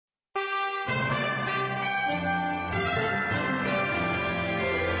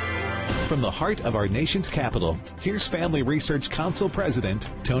From the heart of our nation's capital, here's Family Research Council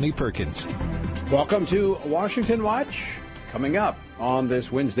President Tony Perkins. Welcome to Washington Watch. Coming up on this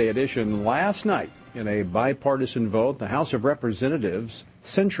Wednesday edition, last night in a bipartisan vote, the House of Representatives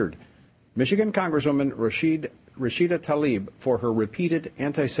censured Michigan Congresswoman Rashida Tlaib for her repeated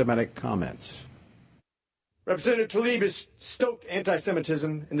anti-Semitic comments. Representative Tlaib has stoked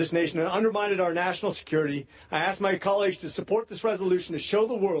anti-Semitism in this nation and undermined our national security. I ask my colleagues to support this resolution to show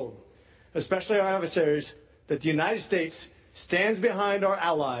the world, especially our adversaries, that the United States stands behind our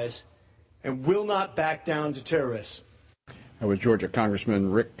allies and will not back down to terrorists. That was Georgia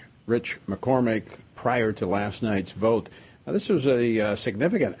Congressman Rich McCormick prior to last night's vote. Now, this was a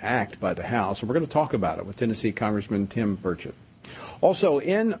significant act by the House, and we're going to talk about it with Tennessee Congressman Tim Burchett. Also,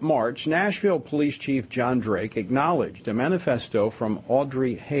 in March, Nashville Police Chief John Drake acknowledged a manifesto from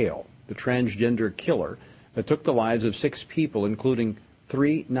Audrey Hale, the transgender killer that took the lives of 6 people, including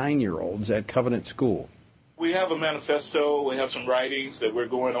 3 9-year-olds at Covenant School. We have a manifesto. We have some writings that we're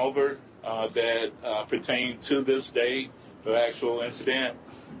going over that pertain to this day, the actual incident.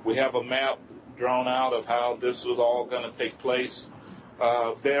 We have a map drawn out of how this was all going to take place.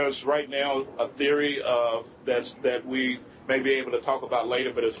 There's right now a theory of that we may be able to talk about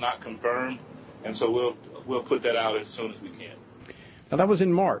later, but it's not confirmed, and so we'll put that out as soon as we can. Now, that was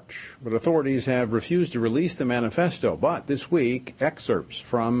in March, but authorities have refused to release the manifesto. But this week, excerpts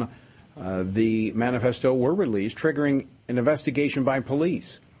from the manifesto were released, triggering an investigation by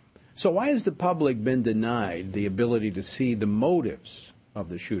police. So why has the public been denied the ability to see the motives of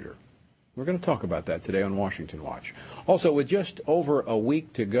the shooter? We're going to talk about that today on Washington Watch. Also, with just over a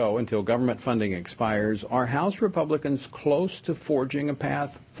week to go until government funding expires, are House Republicans close to forging a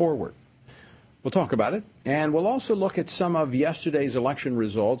path forward? We'll talk about it, and we'll also look at some of yesterday's election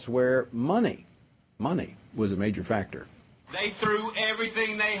results where money was a major factor. They threw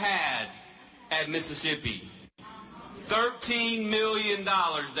everything they had at Mississippi. $13 million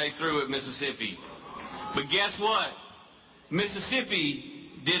they threw at Mississippi. But guess what? Mississippi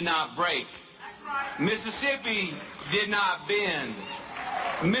did not break. Mississippi did not bend.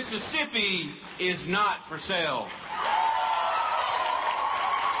 Mississippi is not for sale.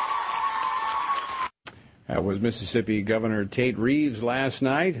 That was Mississippi Governor Tate Reeves last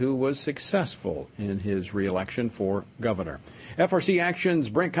night, who was successful in his reelection for governor. FRC Action's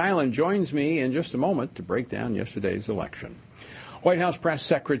Brent Kylan joins me in just a moment to break down yesterday's election. White House Press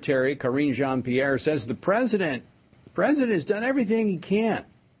Secretary Karine Jean-Pierre says the president has done everything he can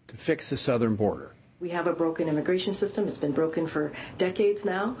to fix the southern border. We have a broken immigration system. It's been broken for decades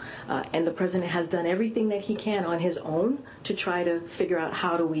now, and the president has done everything that he can on his own to try to figure out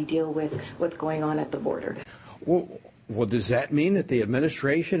how do we deal with what's going on at the border. Well, does that mean that the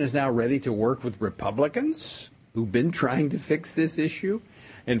administration is now ready to work with Republicans who've been trying to fix this issue?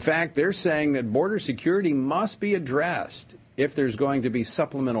 In fact, they're saying that border security must be addressed if there's going to be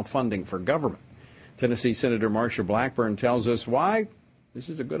supplemental funding for government. Tennessee Senator Marsha Blackburn tells us why this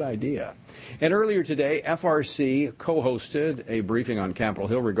is a good idea. And earlier today, FRC co-hosted a briefing on Capitol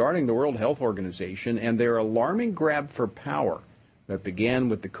Hill regarding the World Health Organization and their alarming grab for power that began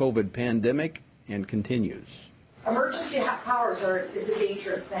with the COVID pandemic and continues. Emergency powers is a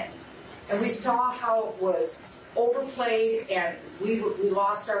dangerous thing. And we saw how it was overplayed and we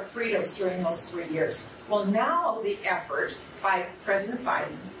lost our freedoms during those 3 years. Well, now the effort by President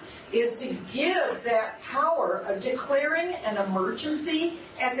Biden is to give that power of declaring an emergency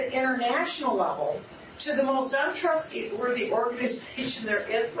at the international level to the most untrustworthy organization there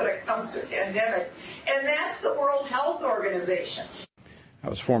is when it comes to pandemics, and that's the World Health Organization. That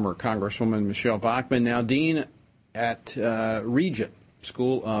was former Congresswoman Michelle Bachmann, now dean at Regent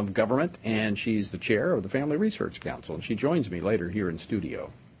School of Government, and she's the chair of the Family Research Council, and she joins me later here in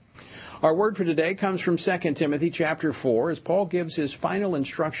studio. Our word for today comes from 2 Timothy chapter 4, as Paul gives his final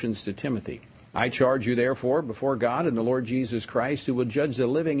instructions to Timothy. I charge you, therefore, before God and the Lord Jesus Christ, who will judge the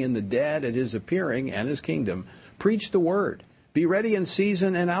living and the dead at his appearing and his kingdom, preach the word. Be ready in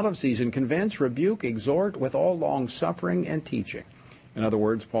season and out of season. Convince, rebuke, exhort with all long-suffering and teaching. In other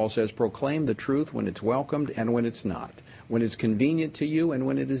words, Paul says, proclaim the truth when it's welcomed and when it's not, when it's convenient to you and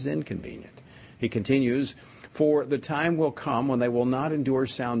when it is inconvenient. He continues, for the time will come when they will not endure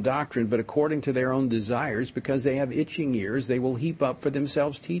sound doctrine, but according to their own desires, because they have itching ears, they will heap up for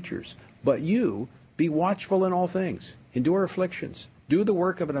themselves teachers. But you, be watchful in all things, endure afflictions, do the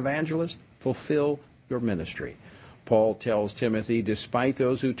work of an evangelist, fulfill your ministry. Paul tells Timothy, despite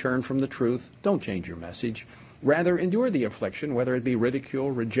those who turn from the truth, don't change your message. Rather, endure the affliction, whether it be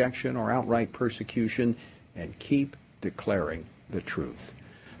ridicule, rejection, or outright persecution, and keep declaring the truth.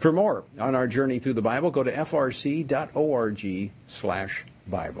 For more on our journey through the Bible, go to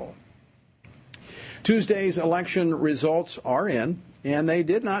frc.org/Bible. Tuesday's election results are in, and they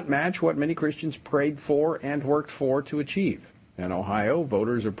did not match what many Christians prayed for and worked for to achieve. In Ohio,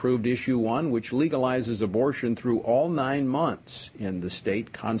 voters approved Issue 1, which legalizes abortion through all 9 months in the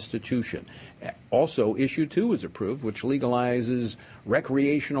state constitution. Also, Issue 2 was approved, which legalizes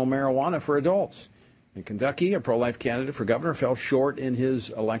recreational marijuana for adults. In Kentucky, a pro-life candidate for governor fell short in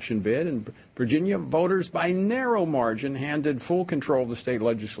his election bid. In Virginia, voters by narrow margin handed full control of the state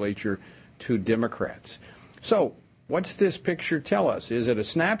legislature to Democrats. So, what's this picture tell us? Is it a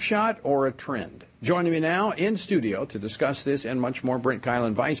snapshot or a trend? Joining me now in studio to discuss this and much more, Brent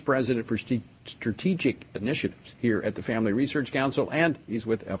Kylan, Vice President for Strategic Initiatives here at the Family Research Council, and he's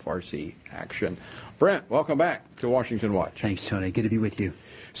with FRC Action. Brent, welcome back to Washington Watch. Thanks, Tony. Good to be with you.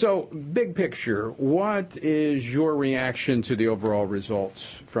 So, big picture, what is your reaction to the overall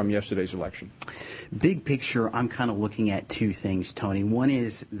results from yesterday's election? Big picture, I'm kind of looking at two things, Tony. One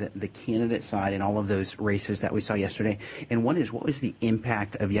is the candidate side and all of those races that we saw yesterday. And one is, what was the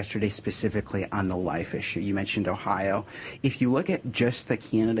impact of yesterday specifically on the life issue? You mentioned Ohio. If you look at just the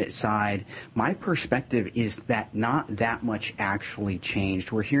candidate side, my perspective is that not that much actually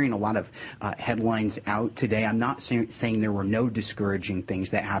changed. We're hearing a lot of headlines out today. I'm not saying there were no discouraging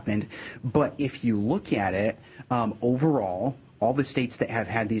things that happened. But if you look at it, overall, all the states that have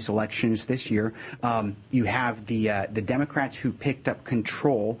had these elections this year, you have the Democrats who picked up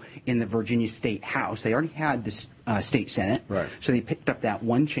control in the Virginia State House. They already had the state Senate, right. So they picked up that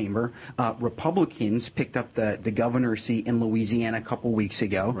one chamber. Republicans picked up the governor's seat in Louisiana a couple weeks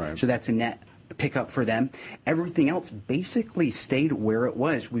ago, right. So that's a net pickup for them. Everything else basically stayed where it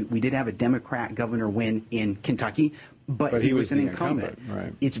was. We did have a Democrat governor win in Kentucky, but he was an incumbent.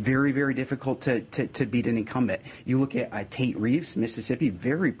 Right. It's very, very difficult to beat an incumbent. You look at Tate Reeves, Mississippi,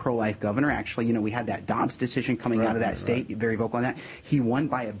 very pro-life governor. Actually, we had that Dobbs decision coming out of that state, very vocal on that. He won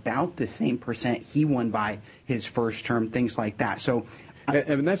by about the same percent he won by his first term, things like that. So,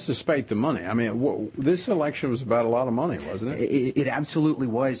 and that's despite the money. I mean, this election was about a lot of money, wasn't it? It absolutely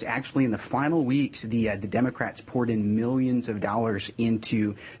was. Actually, in the final weeks, the Democrats poured in millions of dollars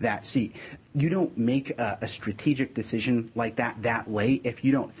into that seat. You don't make a strategic decision like that late if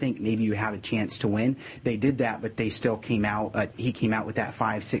you don't think maybe you have a chance to win. They did that, but they still came out. He came out with that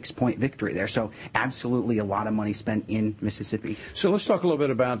 5-6 point victory there. So absolutely a lot of money spent in Mississippi. So let's talk a little bit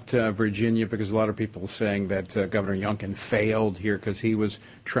about Virginia, because a lot of people are saying that Governor Youngkin failed here because he was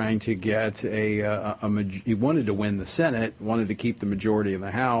trying to get he wanted to win the Senate, wanted to keep the majority in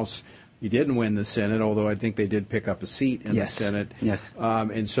the House. He didn't win the Senate, although I think they did pick up a seat in the Senate. Yes.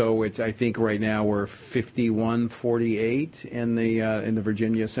 And so I think right now we're 51-48 in the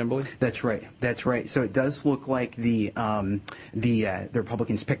Virginia Assembly. That's right. That's right. So it does look like the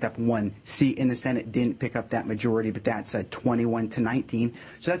Republicans picked up one seat in the Senate, didn't pick up that majority, but that's 21-19.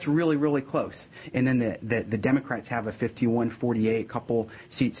 So that's really, really close. And then the Democrats have a 51-48, couple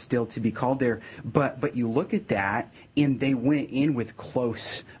seats still to be called there. But you look at that, and they went in with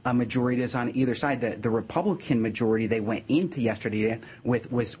close majorities on either side. The Republican majority they went into yesterday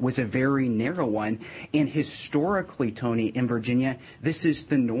with was a very narrow one. And historically, Tony, in Virginia, this is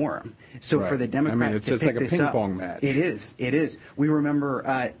the norm. So right. For the Democrats it's pick like a this up, ping-pong match. It is. We remember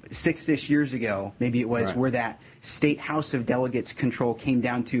 6-ish years ago, maybe it was, right. where that state House of Delegates control came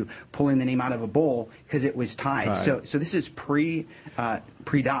down to pulling the name out of a bowl because it was tied. So this is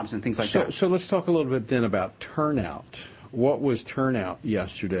pre-Dobbs and things like that. So let's talk a little bit then about turnout. What was turnout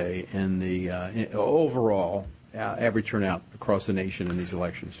yesterday in the overall average turnout across the nation in these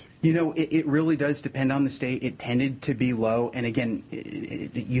elections? It really does depend on the state. It tended to be low. And again,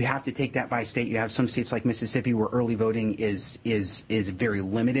 you have to take that by state. You have some states like Mississippi where early voting is very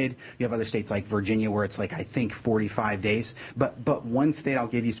limited. You have other states like Virginia where it's like, I think, 45 days. But one state I'll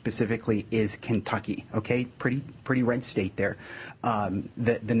give you specifically is Kentucky. Okay, pretty red state there.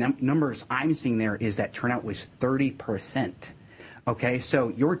 The numbers I'm seeing there is that turnout was 30%. Okay, so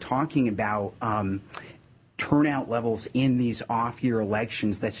you're talking about turnout levels in these off-year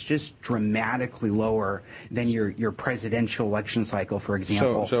elections that's just dramatically lower than your presidential election cycle, for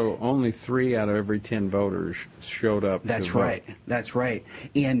example. So only 3 out of every 10 voters showed up. That's right. That's right.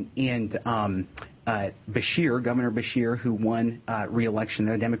 And Bashir, Governor Bashir, who won re-election,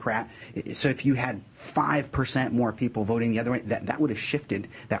 the Democrat. So if you had 5% more people voting the other way, that would have shifted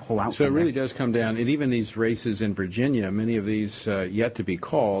that whole outcome. So it really does come down, and even these races in Virginia, many of these yet to be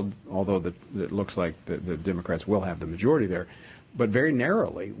called, although it looks like the Democrats will have the majority there, but very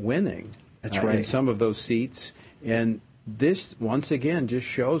narrowly winning. That's right. In some of those seats. And this, once again, just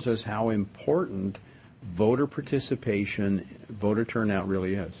shows us how important voter participation, voter turnout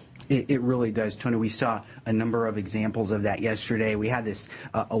really is. It really does, Tony. We saw a number of examples of that yesterday. We had this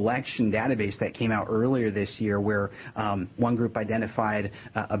election database that came out earlier this year where one group identified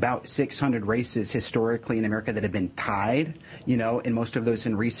about 600 races historically in America that have been tied, and most of those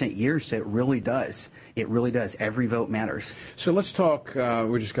in recent years. So it really does. It really does. Every vote matters. So let's talk.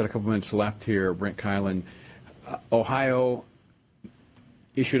 We just got a couple minutes left here. Brent Kylan, Ohio,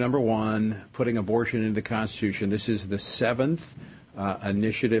 issue number 1, putting abortion into the Constitution. This is the 7th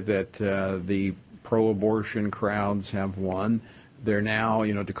initiative that the pro-abortion crowds have won. They're now,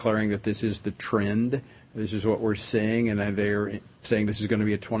 declaring that this is the trend. This is what we're seeing, and they're saying this is going to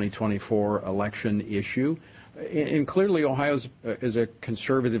be a 2024 election issue. And clearly, Ohio is a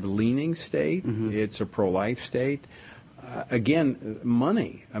conservative-leaning state. Mm-hmm. It's a pro-life state. Again,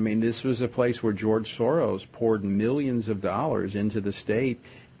 money. I mean, this was a place where George Soros poured millions of dollars into the state.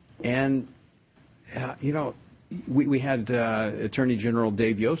 And, we had Attorney General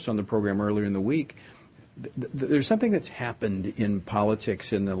Dave Yost on the program earlier in the week. There's something that's happened in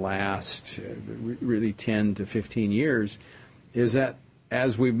politics in the last really 10 to 15 years, is that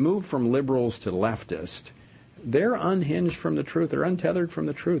as we've moved from liberals to leftist, they're unhinged from the truth. They're untethered from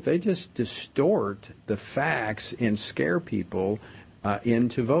the truth. They just distort the facts and scare people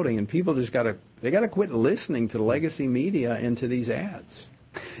into voting. And people just got to quit listening to legacy media and to these ads.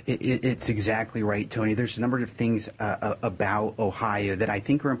 It's exactly right, Tony. There's a number of things about Ohio that I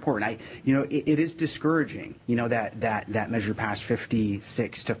think are important. It is discouraging, that measure passed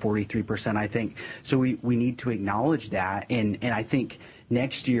 56 to 43%, I think. So we need to acknowledge that. And I think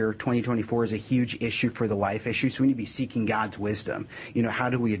next year, 2024, is a huge issue for the life issue. So we need to be seeking God's wisdom. How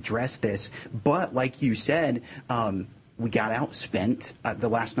do we address this? But like you said, we got outspent. The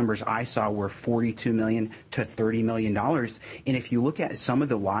last numbers I saw were $42 million to $30 million. And if you look at some of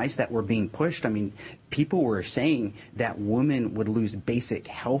the lies that were being pushed, I mean, people were saying that women would lose basic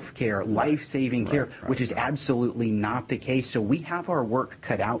health care, life-saving care, which is absolutely not the case. So we have our work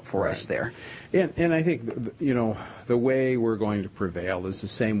cut out for us there. And I think, the way we're going to prevail is the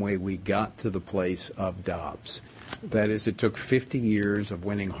same way we got to the place of Dobbs. That is, it took 50 years of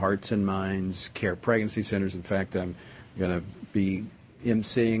winning hearts and minds, care pregnancy centers. In fact, I'm going to be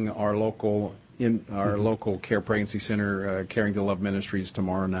emceeing our local care pregnancy center, Caring to Love Ministries,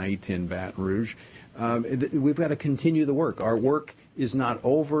 tomorrow night in Baton Rouge. We've got to continue the work. Our work is not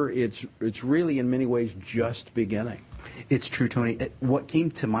over. It's really in many ways just beginning. It's true, Tony. What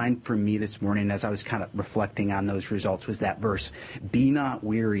came to mind for me this morning as I was kind of reflecting on those results was that verse, "Be not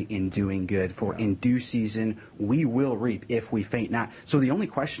weary in doing good, for in due season we will reap if we faint not." So the only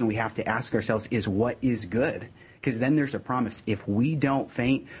question we have to ask ourselves is, what is good? Because then there's a promise. If we don't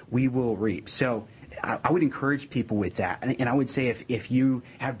faint, we will reap. So I would encourage people with that. And I would say if you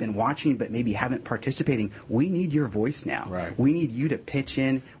have been watching but maybe haven't participating, we need your voice now. Right. We need you to pitch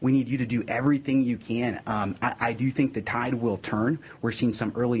in. We need you to do everything you can. I do think the tide will turn. We're seeing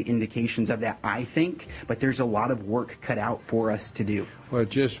some early indications of that, I think. But there's a lot of work cut out for us to do. Well,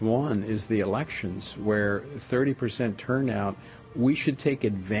 just one is the elections, where 30% turnout. We should take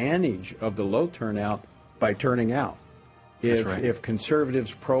advantage of the low turnout by turning out. If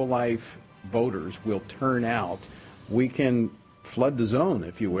conservatives, pro-life voters will turn out, we can flood the zone,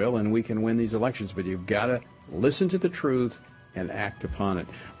 if you will, and we can win these elections. But you've got to listen to the truth and act upon it.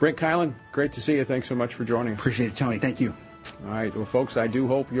 Brent Kylan, great to see you. Thanks so much for joining us. Appreciate it, Tony. Thank you. All right. Well, folks, I do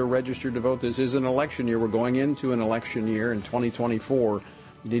hope you're registered to vote. This is an election year. We're going into an election year in 2024.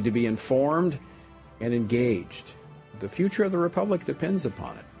 You need to be informed and engaged. The future of the republic depends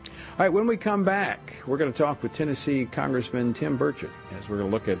upon it. All right, when we come back, we're going to talk with Tennessee Congressman Tim Burchett as we're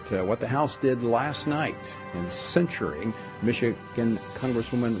going to look at what the House did last night in censuring Michigan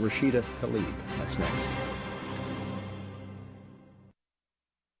Congresswoman Rashida Tlaib. That's next.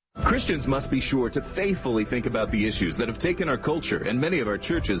 Christians must be sure to faithfully think about the issues that have taken our culture and many of our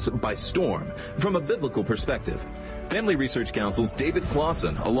churches by storm from a biblical perspective. Family Research Council's David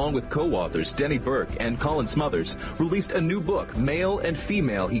Clausen, along with co-authors Denny Burke and Colin Smothers, released a new book, Male and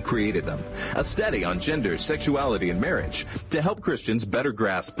Female, He Created Them, a study on gender, sexuality, and marriage to help Christians better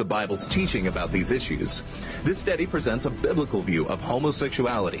grasp the Bible's teaching about these issues. This study presents a biblical view of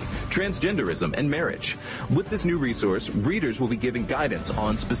homosexuality, transgenderism, and marriage. With this new resource, readers will be given guidance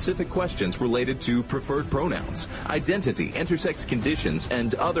on specific questions related to preferred pronouns, identity, intersex conditions,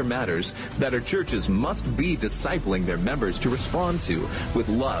 and other matters that our churches must be discipling their members to respond to with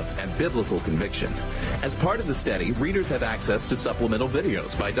love and biblical conviction. As part of the study, readers have access to supplemental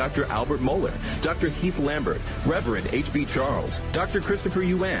videos by Dr. Albert Mohler, Dr. Heath Lambert, Reverend H.B. Charles, Dr. Christopher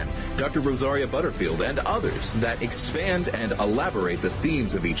Yuan, Dr. Rosaria Butterfield, and others that expand and elaborate the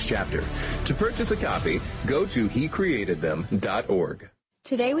themes of each chapter. To purchase a copy, go to HeCreatedThem.org.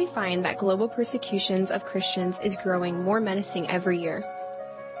 Today we find that global persecutions of Christians is growing more menacing every year.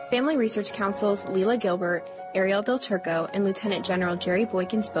 Family Research Council's Leila Gilbert, Ariel Del Turco, and Lieutenant General Jerry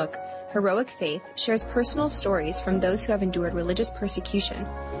Boykin's book, Heroic Faith, shares personal stories from those who have endured religious persecution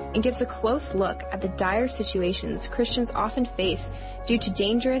and gives a close look at the dire situations Christians often face due to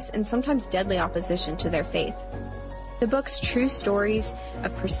dangerous and sometimes deadly opposition to their faith. The book's true stories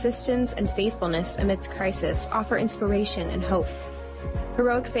of persistence and faithfulness amidst crisis offer inspiration and hope.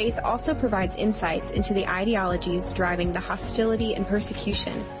 Heroic Faith also provides insights into the ideologies driving the hostility and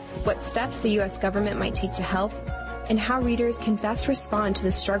persecution, what steps the U.S. government might take to help, and how readers can best respond to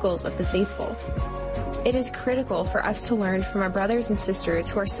the struggles of the faithful. It is critical for us to learn from our brothers and sisters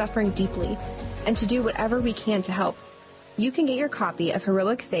who are suffering deeply and to do whatever we can to help. You can get your copy of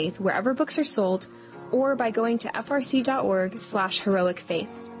Heroic Faith wherever books are sold or by going to frc.org/heroicfaith.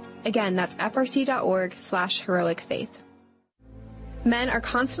 Again, that's frc.org/heroicfaith. Men are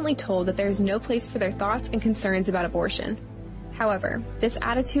constantly told that there is no place for their thoughts and concerns about abortion. However, this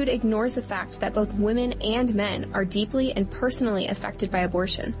attitude ignores the fact that both women and men are deeply and personally affected by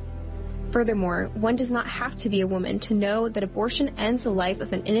abortion. Furthermore, one does not have to be a woman to know that abortion ends the life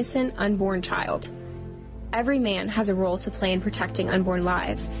of an innocent, unborn child. Every man has a role to play in protecting unborn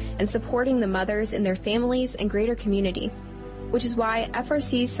lives and supporting the mothers in their families and greater community, which is why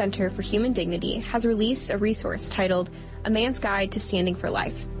FRC's Center for Human Dignity has released a resource titled A Man's Guide to Standing for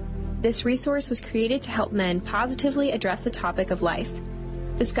Life. This resource was created to help men positively address the topic of life.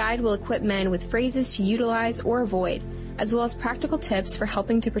 This guide will equip men with phrases to utilize or avoid, as well as practical tips for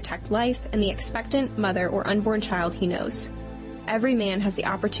helping to protect life and the expectant mother or unborn child he knows. Every man has the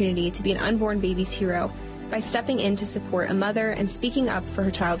opportunity to be an unborn baby's hero by stepping in to support a mother and speaking up for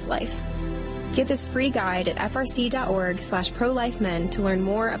her child's life. Get this free guide at frc.org/prolifemen to learn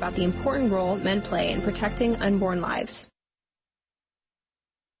more about the important role men play in protecting unborn lives.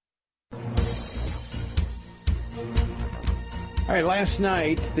 All right, last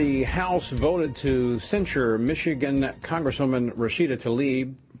night, the House voted to censure Michigan Congresswoman Rashida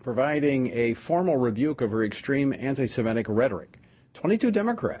Tlaib, providing a formal rebuke of her extreme anti-Semitic rhetoric. 22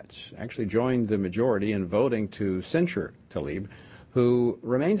 Democrats actually joined the majority in voting to censure Tlaib, who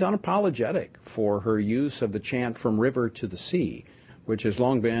remains unapologetic for her use of the chant "From River to the Sea," which has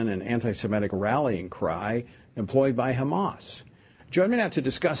long been an anti-Semitic rallying cry employed by Hamas. Join me now to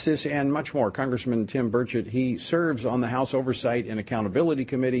discuss this and much more, Congressman Tim Burchett. He serves on the House Oversight and Accountability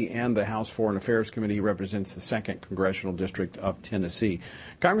Committee and the House Foreign Affairs Committee. He represents the 2nd Congressional District of Tennessee.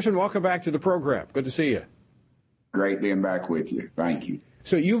 Congressman, welcome back to the program. Good to see you. Great being back with you. Thank you.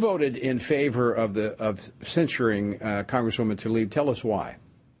 So you voted in favor of censuring Congresswoman Tlaib. Tell us why.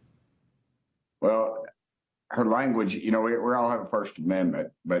 Well, her language, we all have a First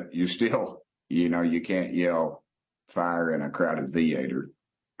Amendment, but you still, you can't yell fire in a crowded theater,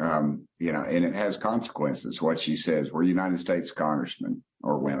 and it has consequences, what she says. We're United States congressmen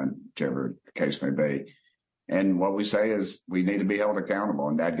or women, whichever the case may be. And what we say is we need to be held accountable,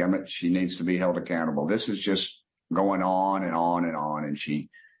 and dadgummit, she needs to be held accountable. This is just going on and on and on, and she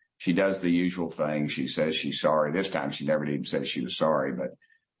does the usual thing. She says she's sorry. This time she never even said she was sorry, but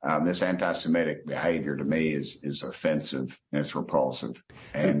this anti-Semitic behavior to me is offensive and it's repulsive,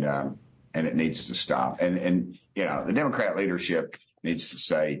 and it needs to stop. And the Democrat leadership needs to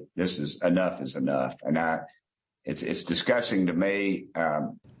say enough is enough. And it's disgusting to me.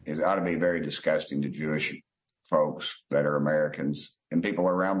 It ought to be very disgusting to Jewish folks that are Americans and people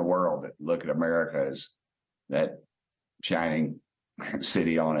around the world that look at America as that shining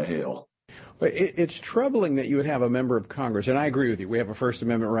city on a hill. It's troubling that you would have a member of Congress, and I agree with you. We have a First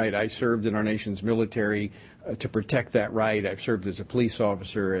Amendment right. I served in our nation's military to protect that right. I've served as a police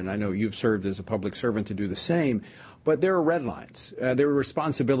officer, and I know you've served as a public servant to do the same. But there are red lines. There are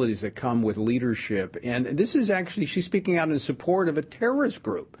responsibilities that come with leadership. And this is actually, she's speaking out in support of a terrorist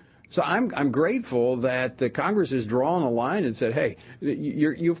group. So I'm grateful that the Congress has drawn a line and said, hey,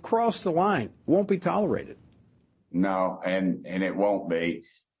 you've crossed the line. Won't be tolerated. No, and it won't be.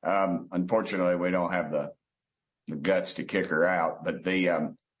 Unfortunately, we don't have the guts to kick her out. But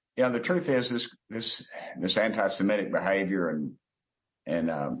the truth is this anti-Semitic behavior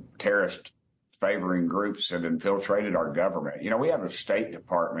and terrorist favoring groups have infiltrated our government. We have a State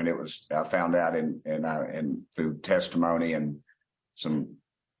Department. It was found out in through testimony and some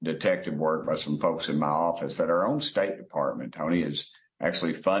detective work by some folks in my office that our own State Department, Tony, is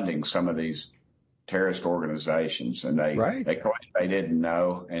actually funding some of these terrorist organizations, and they claim they didn't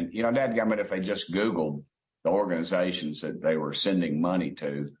know. And dadgummit, if they just Googled the organizations that they were sending money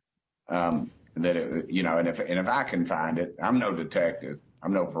to, and if I can find it, I'm no detective,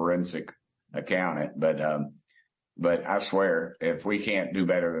 I'm no forensic accountant, but But I swear, if we can't do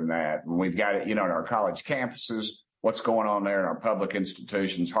better than that, when we've got it, in our college campuses, what's going on there in our public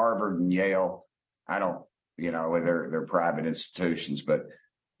institutions, Harvard and Yale, I don't, they're private institutions, but,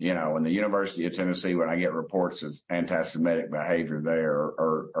 in the University of Tennessee, when I get reports of anti-Semitic behavior there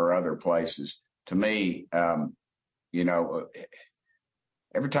or other places, to me,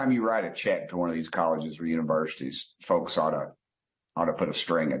 every time you write a check to one of these colleges or universities, folks ought to put a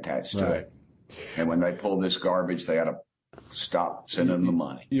string attached to it. And when they pull this garbage, they ought to stop sending them the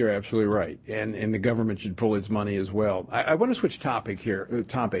money. You're absolutely right. And the government should pull its money as well. I want to switch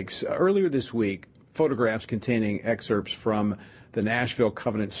topics. Earlier this week, photographs containing excerpts from the Nashville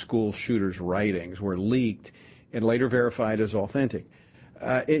Covenant school shooter's writings were leaked and later verified as authentic.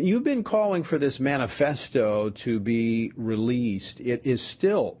 You've been calling for this manifesto to be released. It is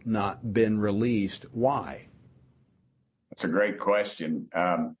still not been released. Why? That's a great question.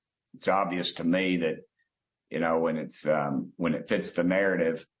 It's obvious to me that, when it fits the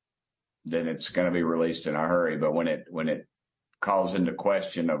narrative, then it's going to be released in a hurry. But when it calls into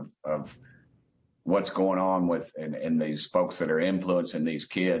question of what's going on with and these folks that are influencing these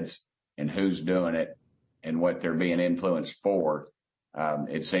kids and who's doing it and what they're being influenced for,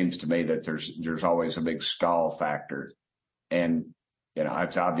 it seems to me that there's always a big stall factor. And,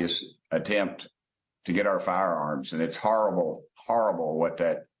 it's obvious attempt to get our firearms. And it's horrible what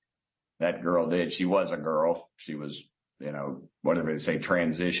that girl did. She was a girl. She was, whatever they say,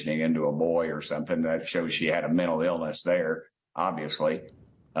 transitioning into a boy or something. That shows she had a mental illness there, obviously.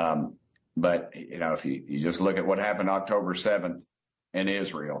 But, if you just look at what happened October 7th in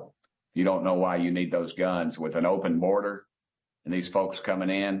Israel, you don't know why you need those guns with an open border and these folks coming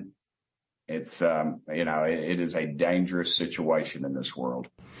in. It's, it is a dangerous situation in this world,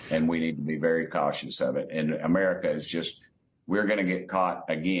 and we need to be very cautious of it. And America is we're going to get caught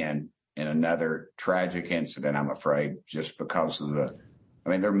again in another tragic incident, I'm afraid, just because of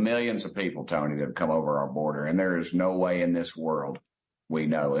there are millions of people, Tony, that have come over our border, and there is no way in this world we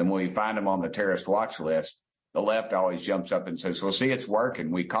know. And when we find them on the terrorist watch list, the left always jumps up and says, well, see, it's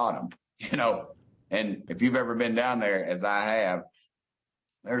working. We caught them, And if you've ever been down there, as I have,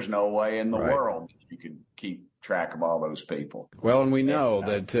 there's no way in the world you can keep track of all those people. Well, and we know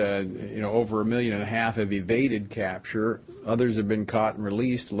that, over 1.5 million have evaded capture. Others have been caught and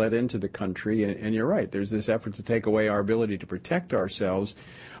released, let into the country. And you're right. There's this effort to take away our ability to protect ourselves.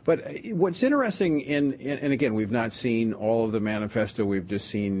 But what's interesting and again, we've not seen all of the manifesto. We've just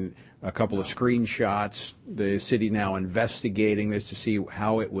seen a couple of screenshots. The city now investigating this to see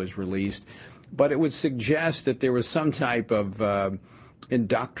how it was released. But it would suggest that there was some type of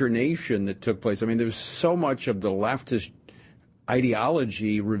indoctrination that took place. There's so much of the leftist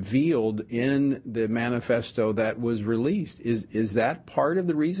ideology revealed in the manifesto that was released. Is that part of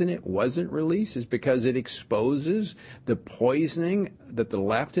the reason it wasn't released? Is because it exposes the poisoning that the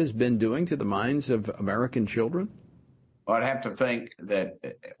left has been doing to the minds of American children? Well, I'd have to think that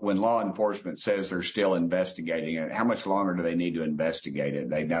when law enforcement says they're still investigating it, how much longer do they need to investigate it?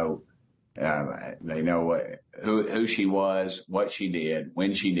 They know who she was, what she did,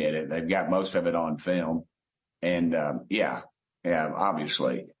 when she did it. They've got most of it on film. And,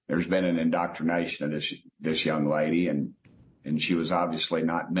 obviously there's been an indoctrination of this young lady, and she was obviously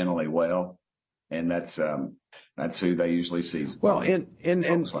not mentally well. And that's who they usually see. Well, and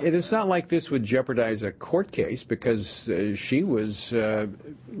it's not like this would jeopardize a court case, because she was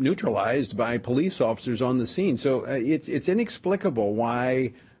neutralized by police officers on the scene. So it's inexplicable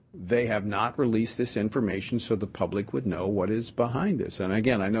why they have not released this information so the public would know what is behind this. And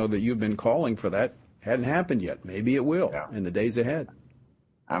again, I know that you've been calling for that. Hadn't happened yet. Maybe it will in the days ahead.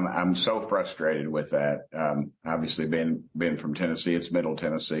 I'm so frustrated with that. Obviously, being from Tennessee, it's Middle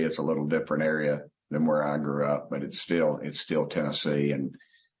Tennessee. It's a little different area than where I grew up, but it's still Tennessee.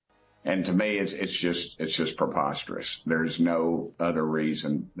 And to me, it's just preposterous. There's no other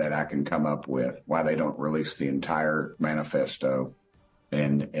reason that I can come up with why they don't release the entire manifesto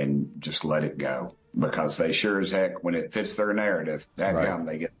and just let it go, because they sure as heck, when it fits their narrative, they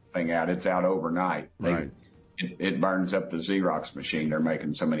get the thing out. It's out overnight. It burns up the Xerox machine. They're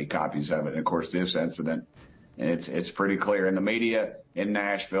making so many copies of it. And of course, this incident, it's pretty clear in the media in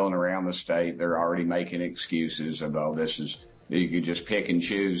Nashville and around the state, they're already making excuses of, you could just pick and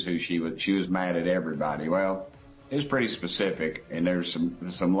choose who she was mad at everybody. Well, it's pretty specific, and there's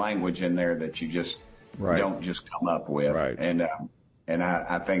some language in there that you just don't just come up with. And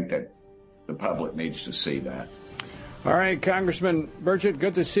I think that the public needs to see that. All right, Congressman Burchett,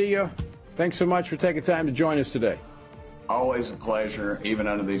 good to see you. Thanks so much for taking time to join us today. Always a pleasure, even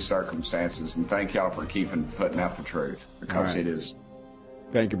under these circumstances. And thank y'all for putting out the truth, because it is.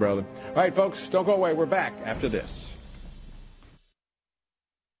 Thank you, brother. All right, folks, don't go away. We're back after this.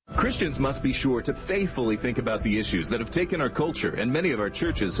 Christians must be sure to faithfully think about the issues that have taken our culture and many of our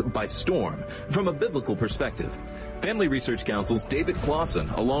churches by storm from a biblical perspective. Family Research Council's David Clausen,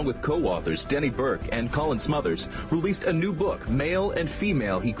 along with co-authors Denny Burke and Colin Smothers, released a new book, Male and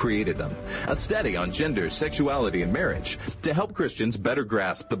Female, He Created Them, a study on gender, sexuality, and marriage to help Christians better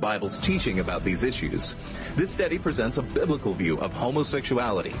grasp the Bible's teaching about these issues. This study presents a biblical view of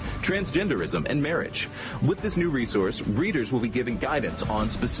homosexuality, transgenderism, and marriage. With this new resource, readers will be given guidance on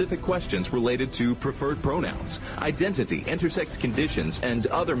specific questions related to preferred pronouns, identity, intersex conditions, and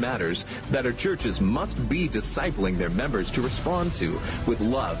other matters that our churches must be discipling their members to respond to with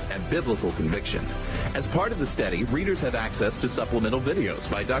love and biblical conviction. As part of the study, readers have access to supplemental videos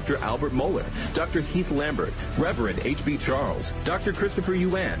by Dr. Albert Mohler, Dr. Heath Lambert, Reverend H.B. Charles, Dr. Christopher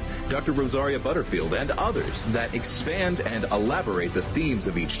Yuan, Dr. Rosaria Butterfield, and others that expand and elaborate the themes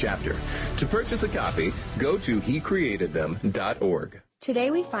of each chapter. To purchase a copy, go to hecreatedthem.org.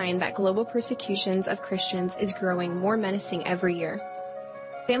 Today we find that global persecutions of Christians is growing more menacing every year.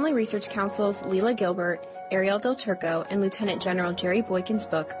 Family Research Council's Leila Gilbert, Ariel Del Turco, and Lieutenant General Jerry Boykin's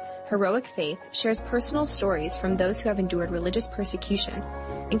book, Heroic Faith, shares personal stories from those who have endured religious persecution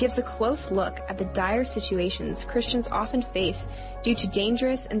and gives a close look at the dire situations Christians often face due to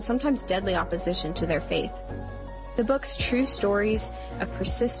dangerous and sometimes deadly opposition to their faith. The book's true stories of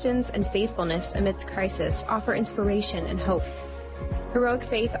persistence and faithfulness amidst crisis offer inspiration and hope. Heroic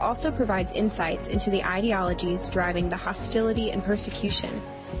Faith also provides insights into the ideologies driving the hostility and persecution,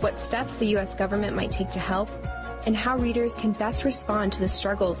 what steps the U.S. government might take to help, and how readers can best respond to the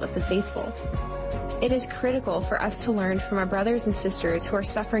struggles of the faithful. It is critical for us to learn from our brothers and sisters who are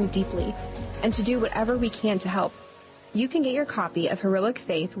suffering deeply and to do whatever we can to help. You can get your copy of Heroic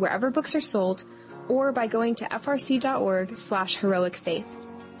Faith wherever books are sold or by going to frc.org/heroicfaith.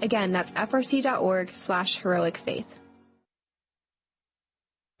 Again, that's frc.org/heroicfaith.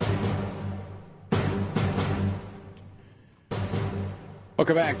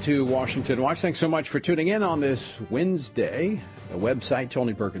 Welcome back to Washington Watch. Thanks so much for tuning in on this Wednesday. The website,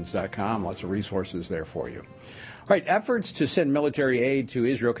 TonyPerkins.com. Lots of resources there for you. All right, efforts to send military aid to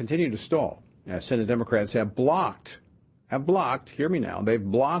Israel continue to stall. Senate Democrats have blocked, hear me now, they've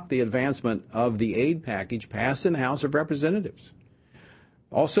blocked the advancement of the aid package passed in the House of Representatives.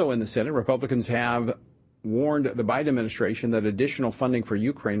 Also in the Senate, Republicans have warned the Biden administration that additional funding for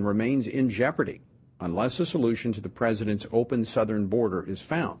Ukraine remains in jeopardy unless a solution to the president's open southern border is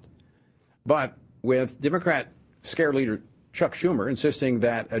found. But with Democrat scare leader Chuck Schumer insisting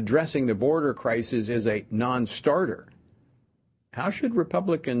that addressing the border crisis is a non-starter, how should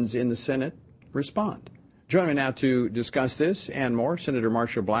Republicans in the Senate respond? Joining me now to discuss this and more, Senator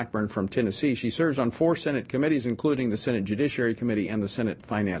Marsha Blackburn from Tennessee. She serves on 4 Senate committees, including the Senate Judiciary Committee and the Senate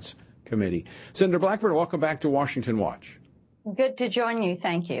Finance Committee. Senator Blackburn, welcome back to Washington Watch. Good to join you.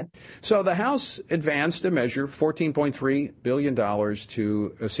 Thank you. So the House advanced a measure, $14.3 billion,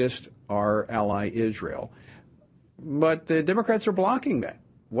 to assist our ally Israel. But the Democrats are blocking that.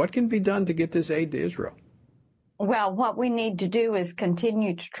 What can be done to get this aid to Israel? Well, what we need to do is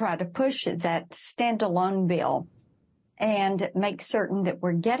continue to try to push that standalone bill and make certain that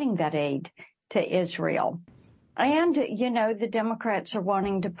we're getting that aid to Israel. And, the Democrats are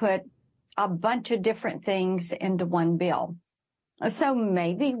wanting to put a bunch of different things into one bill. So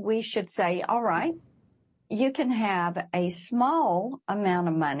maybe we should say, all right, you can have a small amount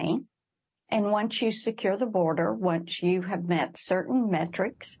of money, and once you secure the border, once you have met certain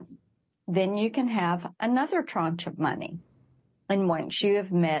metrics, then you can have another tranche of money. And once you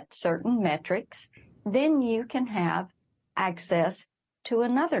have met certain metrics, then you can have access to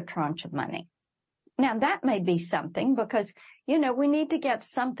another tranche of money. Now, that may be something because, we need to get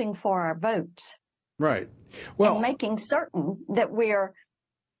something for our votes. Right. Well, and making certain that we're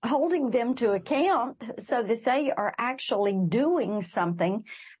holding them to account so that they are actually doing something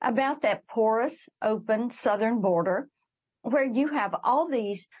about that porous, open southern border where you have all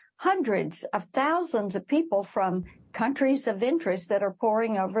these hundreds of thousands of people from countries of interest that are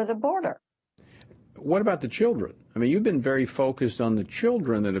pouring over the border. What about the children? I mean, you've been very focused on the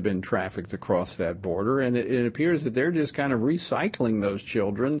children that have been trafficked across that border, and it appears that they're just kind of recycling those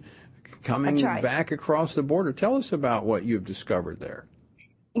children coming back across the border. Tell us about what you've discovered there.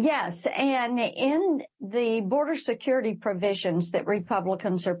 Yes, and in the border security provisions that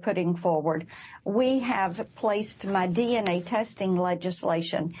Republicans are putting forward, we have placed my DNA testing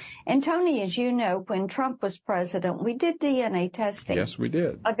legislation. And Tony, as you know, when Trump was president, we did DNA testing. Yes, we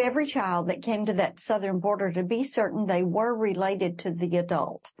did. Of every child that came to that southern border to be certain they were related to the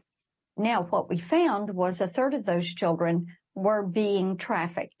adult. Now, what we found was a third of those children were being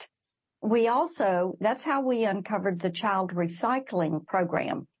trafficked. We also, that's how we uncovered the child recycling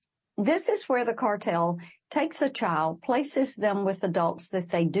program. This is where the cartel takes a child, places them with adults that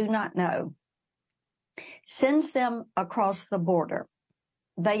they do not know, sends them across the border.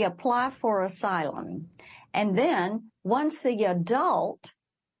 They apply for asylum. And then once the adult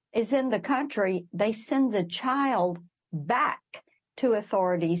is in the country, they send the child back to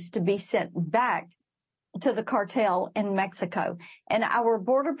authorities to be sent back to the cartel in Mexico. And our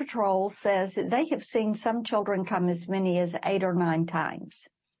Border Patrol says that they have seen some children come as many as 8 or 9 times.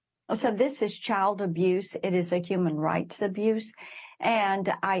 So this is child abuse. It is a human rights abuse.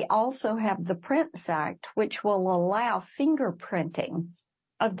 And I also have the Prince Act, which will allow fingerprinting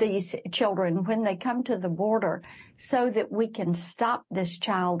of these children when they come to the border so that we can stop this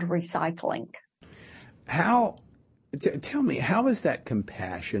child recycling. Tell me, how is that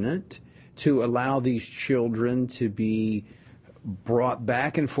compassionate to allow these children to be brought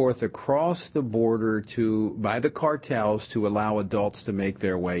back and forth across the border by the cartels to allow adults to make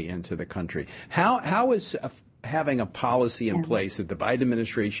their way into the country? How is having a policy in place that the Biden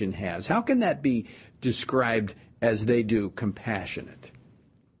administration has, how can that be described as they do compassionate?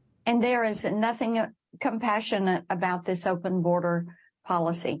 And there is nothing compassionate about this open border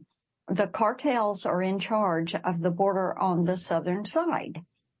policy. The cartels are in charge of the border on the southern side.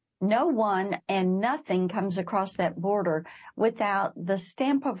 No one and nothing comes across that border without the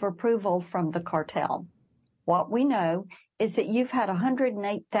stamp of approval from the cartel. What we know is that you've had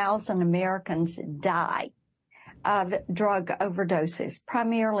 108,000 Americans die of drug overdoses,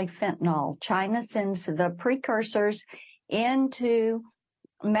 primarily fentanyl. China sends the precursors into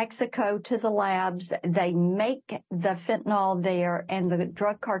Mexico to the labs. They make the fentanyl there, and the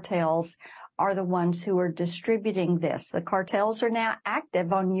drug cartels are the ones who are distributing this. The cartels are now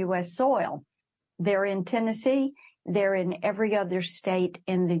active on U.S. soil. They're in Tennessee. They're in every other state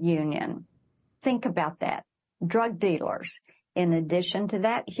in the union. Think about that. Drug dealers. In addition to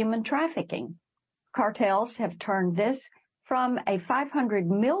that, human trafficking. Cartels have turned this from a $500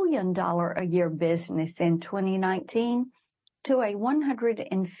 million a year business in 2019 to a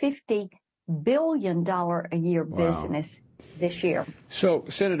 $150 billion a year business this year. So,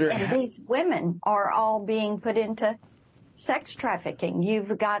 Senator... And these women are all being put into sex trafficking.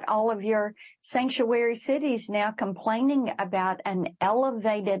 You've got all of your sanctuary cities now complaining about an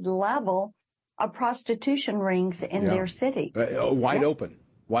elevated level of prostitution rings in their cities. Wide open.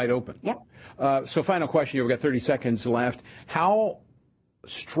 Yep. So final question here. We've got 30 seconds left. How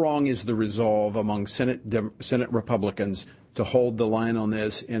strong is the resolve among Senate Republicans to hold the line on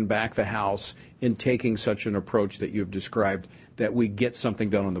this and back the House in taking such an approach that you've described, that we get something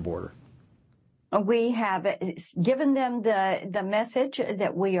done on the border? We have given them the message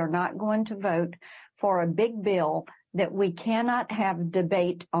that we are not going to vote for a big bill that we cannot have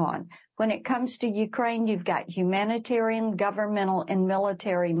debate on. When it comes to Ukraine, you've got humanitarian, governmental, and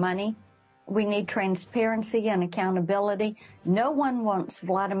military money. We need transparency and accountability. No one wants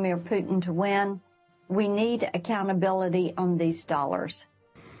Vladimir Putin to win. We need accountability on these dollars.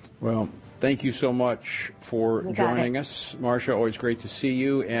 Well, thank you so much for joining us. Marcia, always great to see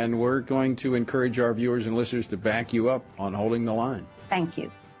you. And we're going to encourage our viewers and listeners to back you up on holding the line. Thank you.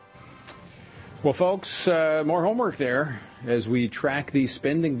 Well, folks, more homework there. As we track these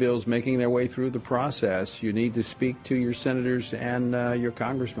spending bills making their way through the process, you need to speak to your senators and your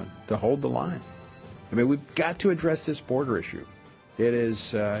congressmen to hold the line. I mean, we've got to address this border issue. It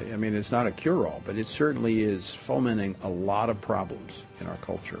is, it's not a cure-all, but it certainly is fomenting a lot of problems in our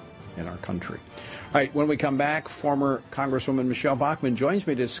culture, in our country. All right, when we come back, former Congresswoman Michelle Bachmann joins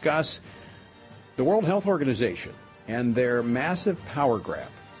me to discuss the World Health Organization and their massive power grab.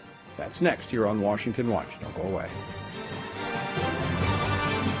 That's next here on Washington Watch. Don't go away.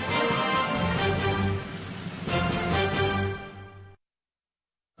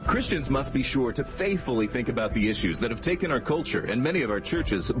 Christians must be sure to faithfully think about the issues that have taken our culture and many of our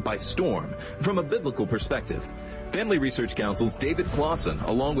churches by storm from a biblical perspective. Family Research Council's David Clausen,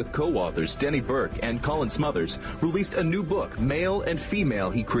 along with co-authors Denny Burke and Colin Smothers, released a new book, Male and Female,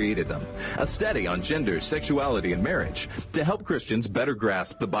 He Created Them, a study on gender, sexuality, and marriage to help Christians better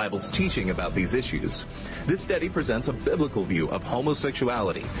grasp the Bible's teaching about these issues. This study presents a biblical view of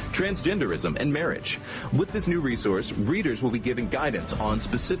homosexuality, transgenderism, and marriage. With this new resource, readers will be given guidance on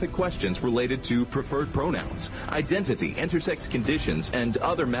specific questions related to preferred pronouns, identity, intersex conditions, and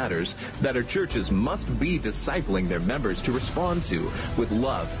other matters that our churches must be discipling their members to respond to with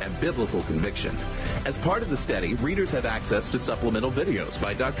love and biblical conviction. As part of the study, readers have access to supplemental videos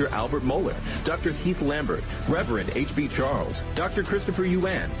by Dr. Albert Mohler, Dr. Heath Lambert, Reverend H.B. Charles, Dr. Christopher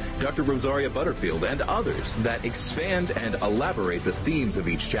Yuan, Dr. Rosaria Butterfield, and others that expand and elaborate the themes of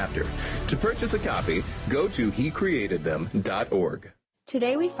each chapter. To purchase a copy, go to HeCreatedThem.org.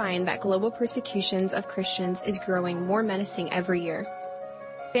 Today we find that global persecutions of Christians is growing more menacing every year.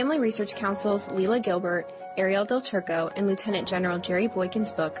 Family Research Council's Leila Gilbert, Ariel Del Turco, and Lieutenant General Jerry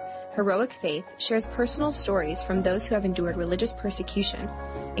Boykin's book, Heroic Faith, shares personal stories from those who have endured religious persecution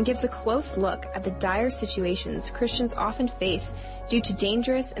and gives a close look at the dire situations Christians often face due to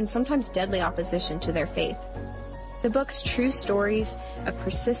dangerous and sometimes deadly opposition to their faith. The book's true stories of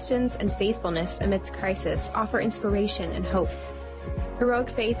persistence and faithfulness amidst crisis offer inspiration and hope.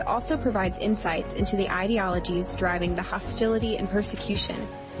 Heroic Faith also provides insights into the ideologies driving the hostility and persecution,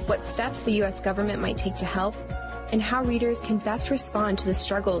 what steps the U.S. government might take to help, and how readers can best respond to the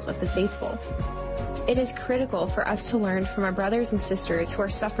struggles of the faithful. It is critical for us to learn from our brothers and sisters who are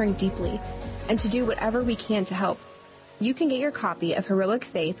suffering deeply and to do whatever we can to help. You can get your copy of Heroic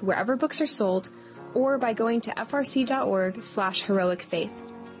Faith wherever books are sold or by going to frc.org/heroicfaith.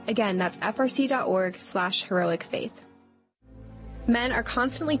 Again, that's frc.org/heroicfaith. Men are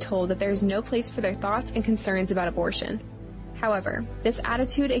constantly told that there is no place for their thoughts and concerns about abortion. However, this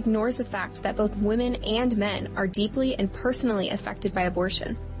attitude ignores the fact that both women and men are deeply and personally affected by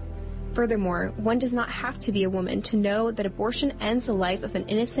abortion. Furthermore, one does not have to be a woman to know that abortion ends the life of an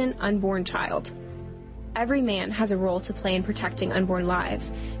innocent, unborn child. Every man has a role to play in protecting unborn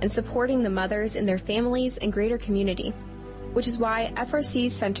lives and supporting the mothers in their families and greater community, which is why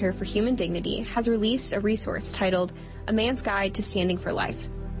FRC's Center for Human Dignity has released a resource titled A Man's Guide to Standing for Life.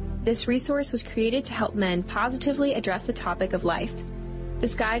 This resource was created to help men positively address the topic of life.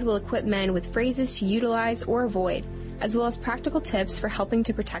 This guide will equip men with phrases to utilize or avoid, as well as practical tips for helping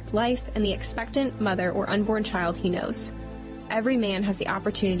to protect life and the expectant mother or unborn child he knows. Every man has the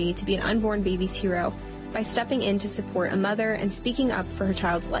opportunity to be an unborn baby's hero by stepping in to support a mother and speaking up for her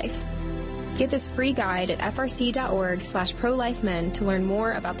child's life. Get this free guide at frc.org/prolifemen to learn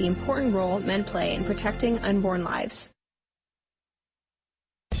more about the important role men play in protecting unborn lives.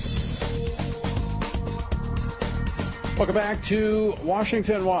 Welcome back to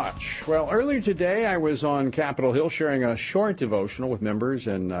Washington Watch. Well, earlier today I was on Capitol Hill sharing a short devotional with members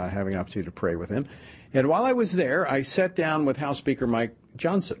and having an opportunity to pray with them. And while I was there, I sat down with House Speaker Mike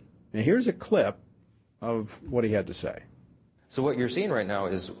Johnson. And here's a clip of what he had to say. So what you're seeing right now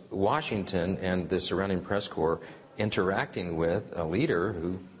is Washington and the surrounding press corps interacting with a leader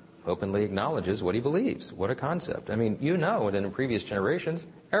who openly acknowledges what he believes. What a concept. I mean, you know that in previous generations,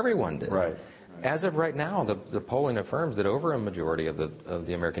 everyone did. Right. As of right now, the polling affirms that over a majority of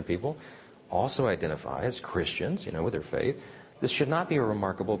the American people also identify as Christians, with their faith. This should not be a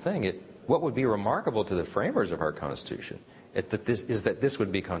remarkable thing. What would be remarkable to the framers of our Constitution is that this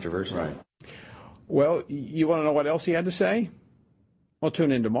would be controversial. Right. Well, you want to know what else he had to say? Well,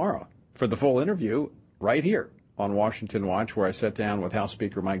 tune in tomorrow for the full interview right here on Washington Watch, where I sat down with House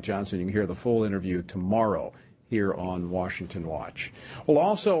Speaker Mike Johnson. You can hear the full interview tomorrow here on Washington Watch. Well,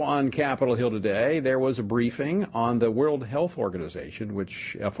 also on Capitol Hill today, there was a briefing on the World Health Organization,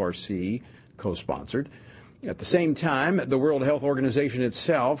 which FRC co-sponsored. At the same time, the World Health Organization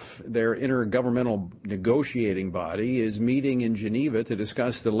itself, their intergovernmental negotiating body, is meeting in Geneva to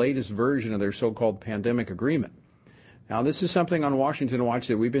discuss the latest version of their so-called pandemic agreement. Now, this is something on Washington Watch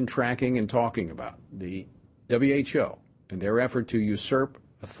that we've been tracking and talking about. The WHO and their effort to usurp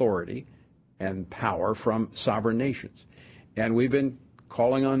authority and power from sovereign nations. And we've been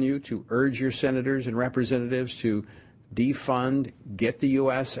calling on you to urge your senators and representatives to defund, get the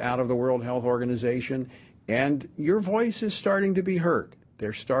U.S. out of the World Health Organization. And your voice is starting to be heard.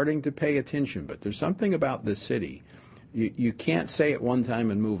 They're starting to pay attention. But there's something about this city. You can't say it one time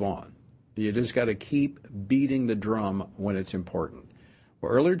and move on. You just got to keep beating the drum when it's important.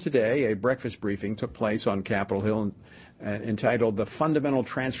 Well, earlier today, a breakfast briefing took place on Capitol Hill entitled The Fundamental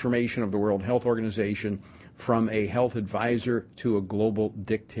Transformation of the World Health Organization from a Health Advisor to a Global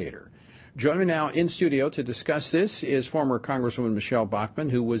Dictator. Joining me now in studio to discuss this is former Congresswoman Michelle Bachmann,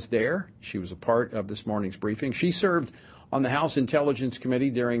 who was there. She was a part of this morning's briefing. She served on the House Intelligence Committee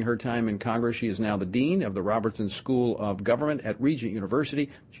during her time in Congress. She is now the Dean of the Robertson School of Government at Regent University.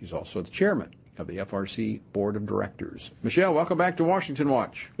 She's also the Chairman of the FRC Board of Directors. Michelle, welcome back to Washington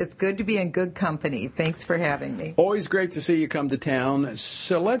Watch. It's good to be in good company. Thanks for having me. Always great to see you come to town.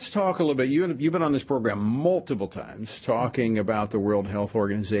 So let's talk a little bit. You've been on this program multiple times talking about the World Health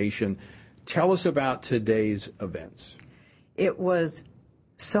Organization. Tell us about today's events. It was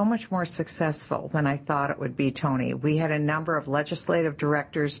so much more successful than I thought it would be, Tony. We had a number of legislative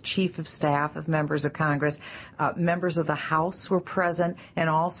directors, chief of staff of members of Congress, members of the House were present,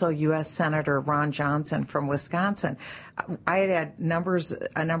 and also U.S. Senator Ron Johnson from Wisconsin. I had a number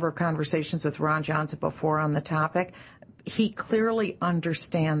of conversations with Ron Johnson before on the topic. he clearly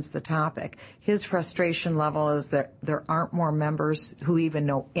understands the topic. His frustration level is that there aren't more members who even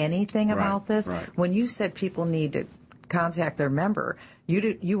know anything about this. Right. When you said people need to contact their member,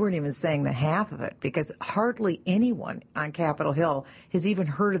 you weren't even saying the half of it, because hardly anyone on Capitol Hill has even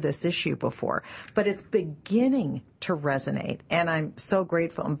heard of this issue before. But it's beginning to resonate, and I'm so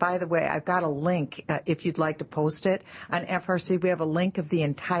grateful. And by the way, I've got a link, if you'd like to post it on FRC. We have a link of the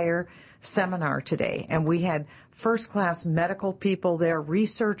entire seminar today, and we had first-class medical people there,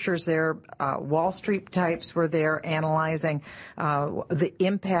 researchers there, Wall Street types were there analyzing the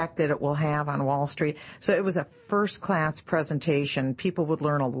impact that it will have on Wall Street. So it was a first-class presentation. People would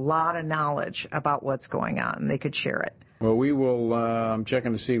learn a lot of knowledge about what's going on, and they could share it. Well, we will, I'm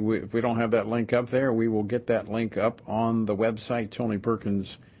checking to see if we don't have that link up there. We will get that link up on the website,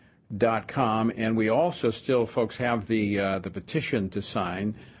 TonyPerkins.com. And we also still, folks, have the petition to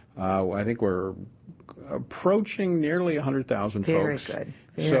sign. I think we're approaching nearly 100,000 folks. Very good.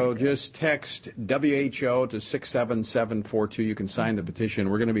 So just text WHO to 67742. You can sign the petition.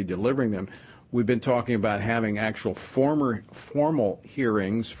 We're going to be delivering them. We've been talking about having actual formal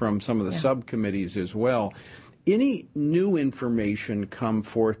hearings from some of the subcommittees as well. Any new information come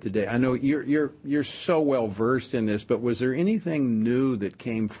forth today? I know you're so well versed in this, but was there anything new that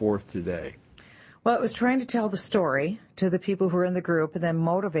came forth today? Well, it was trying to tell the story to the people who are in the group and then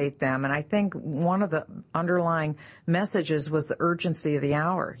motivate them. And I think one of the underlying messages was the urgency of the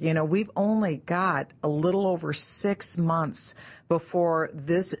hour. You know, we've only got a little over 6 months before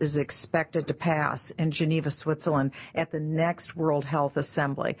this is expected to pass in Geneva, Switzerland at the next World Health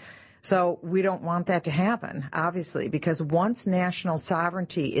Assembly. So we don't want that to happen, obviously, because once national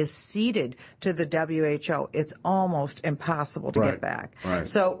sovereignty is ceded to the WHO, it's almost impossible to get back. Right.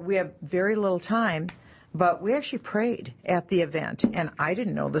 So we have very little time, but we actually prayed at the event, and I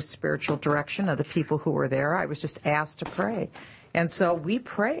didn't know the spiritual direction of the people who were there. I was just asked to pray. And so we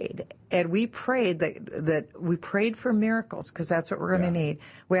prayed, and we prayed that we prayed for miracles, because that's what we're going to need.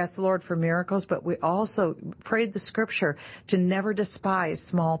 We asked the Lord for miracles, but we also prayed the scripture to never despise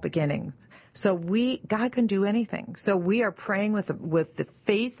small beginnings. So God can do anything. So we are praying with the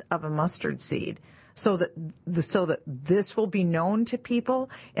faith of a mustard seed, so that this will be known to people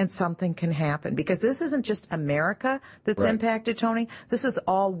and something can happen. Because this isn't just America that's impacted, Tony. This is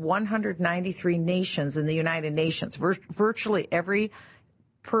all 193 nations in the United Nations, virtually every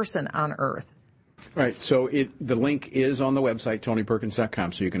person on Earth. Right. So the link is on the website,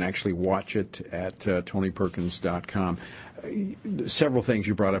 TonyPerkins.com, so you can actually watch it at TonyPerkins.com. Several things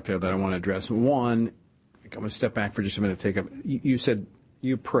you brought up there that I want to address. One, I'm going to step back for just a minute. You said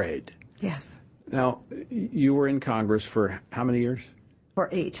you prayed. Yes. Now, you were in Congress for how many years? For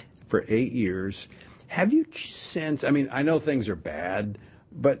 8. For 8 years. Have you sensed, I mean, I know things are bad,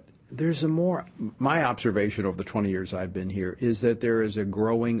 but there's my observation over the 20 years I've been here is that there is a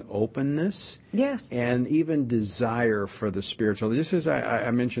growing openness. Yes. And even desire for the spiritual. Just as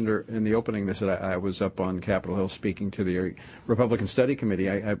I mentioned in the opening, that I was up on Capitol Hill speaking to the Republican Study Committee.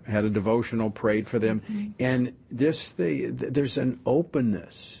 I had a devotional, prayed for them, and there's an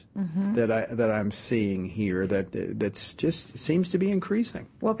openness that I'm seeing here that's just seems to be increasing.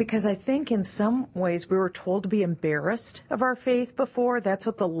 Well, because I think in some ways we were told to be embarrassed of our faith before. That's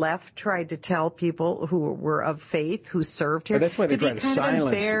what the left tried to tell people who were of faith, who served here. But that's why they try to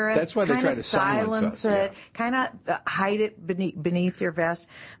silence. That's why they try to silence it, kind of hide it beneath your vest.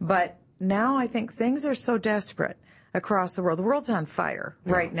 But now I think things are so desperate across the world. The world's on fire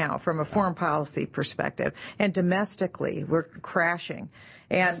right now from a foreign policy perspective. And domestically, we're crashing.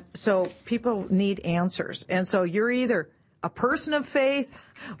 And so people need answers. And so you're either a person of faith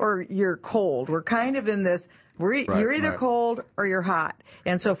or you're cold. We're kind of in this, you're either cold or you're hot.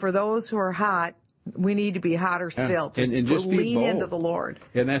 And so for those who are hot, we need to be hotter still, and just lean into the Lord.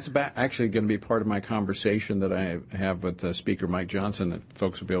 And that's actually going to be part of my conversation that I have with Speaker Mike Johnson that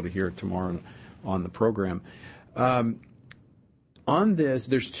folks will be able to hear tomorrow on the program. On this,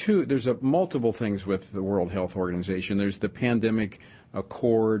 there's multiple things with the World Health Organization. There's the pandemic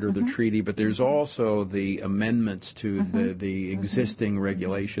accord or the treaty, but there's also the amendments to the existing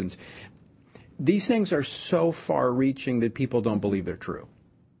regulations. These things are so far-reaching that people don't believe they're true.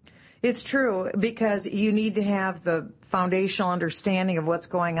 It's true, because you need to have the foundational understanding of what's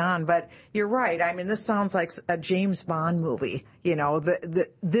going on. But you're right. I mean, this sounds like a James Bond movie. You know,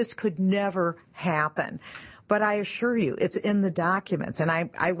 this could never happen. But I assure you, it's in the documents. And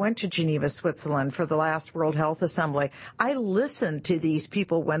I went to Geneva, Switzerland for the last World Health Assembly. I listened to these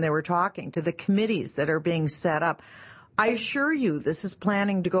people when they were talking, to the committees that are being set up. I assure you this is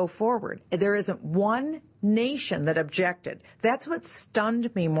planning to go forward. There isn't one nation that objected. That's what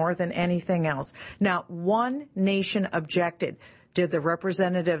stunned me more than anything else. Not one nation objected. Did the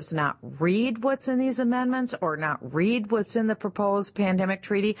representatives not read what's in these amendments or not read what's in the proposed pandemic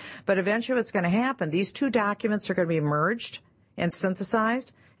treaty? But eventually what's going to happen, these two documents are going to be merged and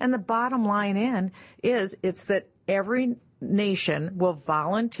synthesized. And the bottom line is that every nation will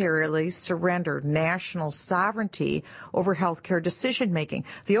voluntarily surrender national sovereignty over healthcare decision-making.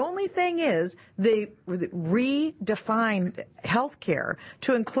 The only thing is they redefined healthcare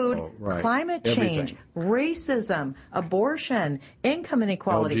to include climate change, racism, abortion, income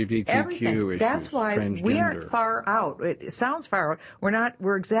inequality, LGBTQ everything. issues, That's why we aren't far out. It sounds far out.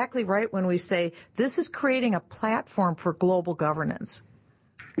 We're exactly right when we say this is creating a platform for global governance.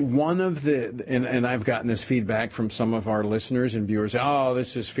 One of the, and I've gotten this feedback from some of our listeners and viewers, oh,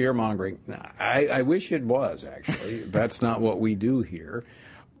 this is fear-mongering. I wish it was, actually. That's not what we do here.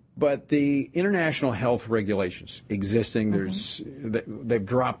 But the international health regulations existing, they've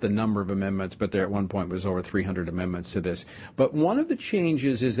dropped the number of amendments, but there at one point was over 300 amendments to this. But one of the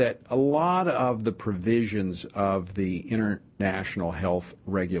changes is that a lot of the provisions of the international health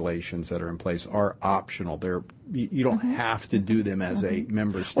regulations that are in place are optional. You don't have to do them as a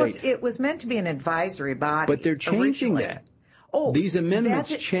member state. Well, it was meant to be an advisory body. But they're changing that. Oh, these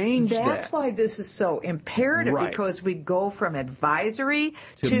amendments change that. That's why this is so imperative, because we go from advisory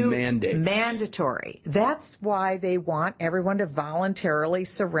to mandatory. That's why they want everyone to voluntarily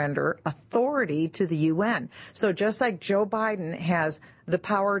surrender authority to the UN. So just like Joe Biden has the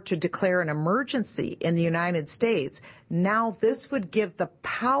power to declare an emergency in the United States, now this would give the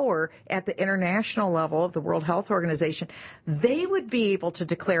power at the international level of the World Health Organization. They would be able to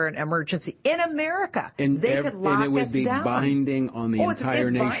declare an emergency in America. And they could lock us down. And it would be binding on the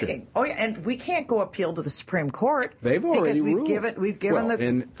entire nation. Binding. Oh, yeah, and we can't go appeal to the Supreme Court. They've already ruled. We've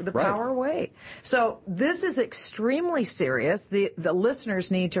given the power away. So this is extremely serious. The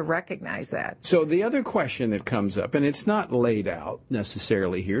listeners need to recognize that. So the other question that comes up, and it's not laid out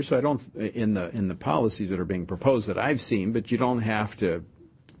necessarily here, so I don't in the policies that are being proposed that I've seen, but you don't have to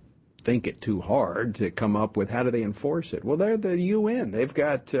think it too hard to come up with how do they enforce it. Well, they're the UN. They've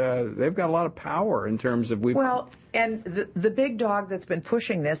got a lot of power in terms of and the big dog that's been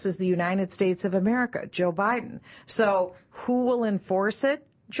pushing this is the United States of America, Joe Biden. So who will enforce it?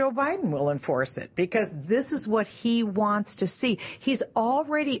 Joe Biden will enforce it because this is what he wants to see. He's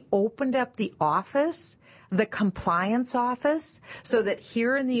already opened up the office, the compliance office, so that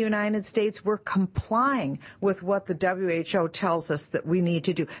here in the United States, we're complying with what the WHO tells us that we need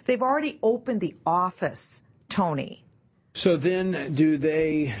to do. They've already opened the office, Tony. So then do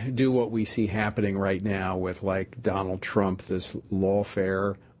they do what we see happening right now with, like, Donald Trump, this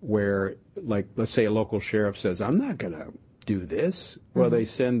lawfare where, like, let's say a local sheriff says, I'm not going to do this. Well, they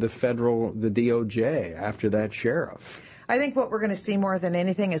send the DOJ after that sheriff. I think what we're going to see more than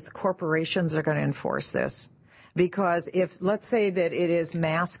anything is the corporations are going to enforce this. Because let's say that it is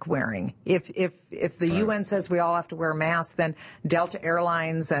mask wearing, if the UN says we all have to wear masks, then Delta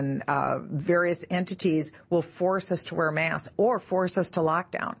Airlines and various entities will force us to wear masks or force us to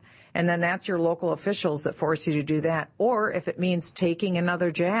lock down. And then that's your local officials that force you to do that. Or if it means taking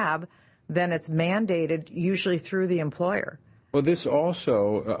another jab, then it's mandated, usually through the employer. Well, this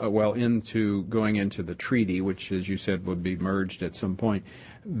also, going into the treaty, which, as you said, would be merged at some point,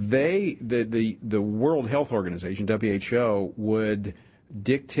 the World Health Organization, WHO, would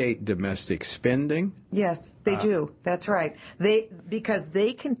dictate domestic spending. Yes, they do. That's right. Because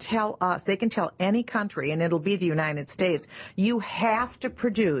they can tell us, they can tell any country, and it'll be the United States, you have to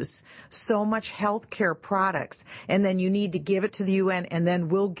produce so much health care products, and then you need to give it to the UN, and then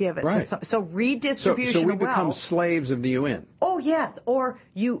we'll give it to some. So redistribution So we of wealth. become slaves of the UN. Oh, yes. Or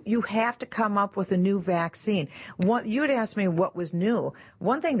you have to come up with a new vaccine. You had asked me what was new.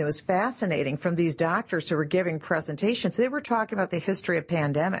 One thing that was fascinating from these doctors who were giving presentations, they were talking about the history of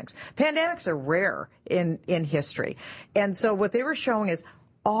pandemics. Pandemics are rare in history. And so what they were showing is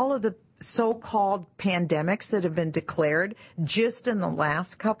all of the so-called pandemics that have been declared just in the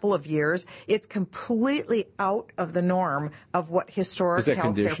last couple of years, it's completely out of the norm of what historic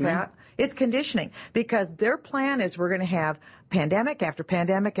healthcare. It's conditioning because their plan is we're going to have pandemic after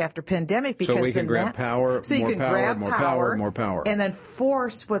pandemic after pandemic. Because so we can grab power, more power, and then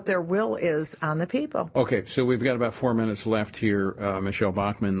force what their will is on the people. Okay, so we've got about 4 minutes left here, Michelle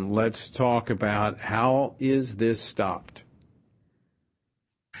Bachmann. Let's talk about how is this stopped?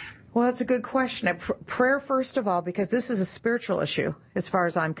 Well, that's a good question. Prayer, first of all, because this is a spiritual issue as far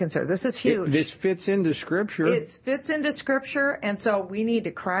as I'm concerned. This is huge. This fits into Scripture. It fits into Scripture, and so we need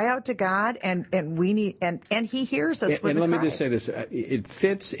to cry out to God, and we need, and He hears us when we cry. And let me just say this. It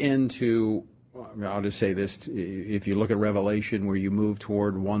fits into, I'll just say this, if you look at Revelation where you move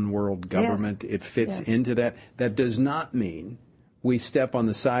toward one world government, it fits into that. That does not mean we step on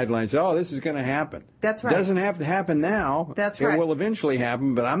the sidelines. Oh, this is going to happen. That's right. It doesn't have to happen now. That's right. It will eventually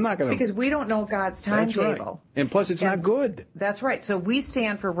happen, but I'm not going to. Because we don't know God's timetable. That's right. And plus, it's not good. That's right. So we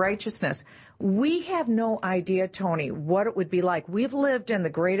stand for righteousness. We have no idea, Tony, what it would be like. We've lived in the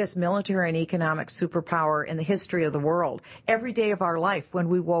greatest military and economic superpower in the history of the world. Every day of our life, when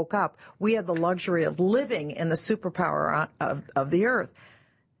we woke up, we had the luxury of living in the superpower of the earth.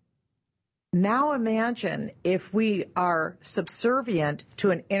 Now imagine if we are subservient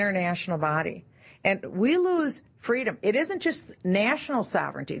to an international body and we lose freedom. It isn't just national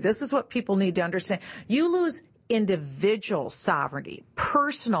sovereignty. This is what people need to understand. You lose individual sovereignty,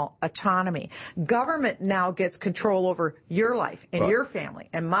 personal autonomy. Government now gets control over your life and your family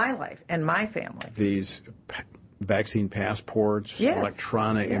and my life and my family. These vaccine passports,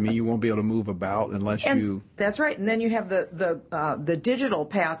 electronic. Yes. I mean, you won't be able to move about unless you. That's right. And then you have the digital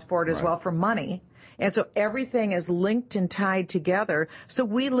passport as well for money. And so everything is linked and tied together. So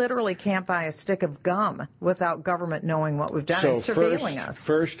we literally can't buy a stick of gum without government knowing what we've done and surveilling us.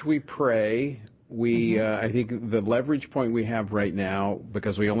 First we pray. I think the leverage point we have right now,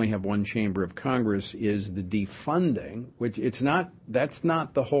 because we only have one chamber of Congress, is the defunding, which that's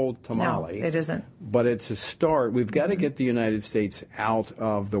not the whole tamale. No, it isn't. But it's a start. We've got to get the United States out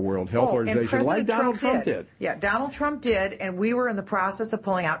of the World Health Organization, like Donald Trump did. Yeah, Donald Trump did, and we were in the process of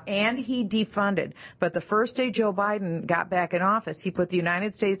pulling out, and he defunded. But the first day Joe Biden got back in office, he put the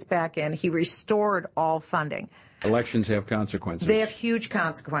United States back in. He restored all funding. Elections have consequences. They have huge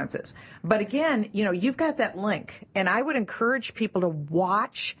consequences. But again, you've got that link. And I would encourage people to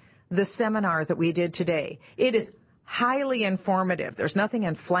watch the seminar that we did today. It is highly informative. There's nothing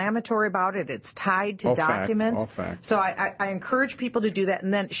inflammatory about it. It's tied to documents. All fact. So I encourage people to do that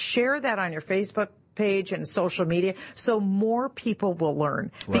and then share that on your Facebook page and social media so more people will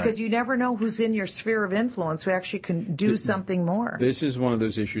learn. Right. Because you never know who's in your sphere of influence who actually can do something more. This is one of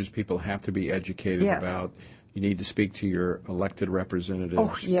those issues people have to be educated about. You need to speak to your elected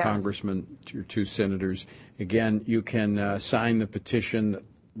representatives, congressmen, your 2 senators. Again, you can sign the petition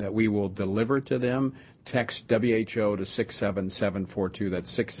that we will deliver to them. Text WHO to 67742.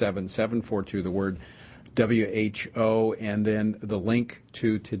 That's 67742, the word WHO. And then the link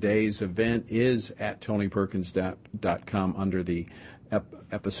to today's event is at TonyPerkins.com under the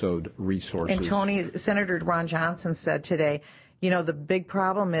episode resources. And Tony, Senator Ron Johnson said today, the big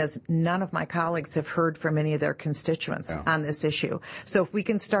problem is none of my colleagues have heard from any of their constituents on this issue. So if we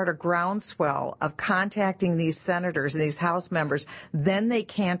can start a groundswell of contacting these senators and these House members, then they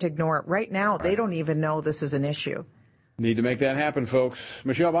can't ignore it. Right now, they don't even know this is an issue. Need to make that happen, folks.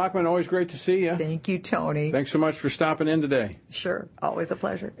 Michelle Bachmann, always great to see you. Thank you, Tony. Thanks so much for stopping in today. Sure. Always a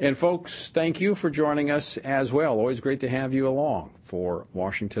pleasure. And folks, thank you for joining us as well. Always great to have you along for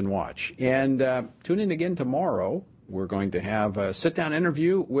Washington Watch. And tune in again tomorrow. We're going to have a sit-down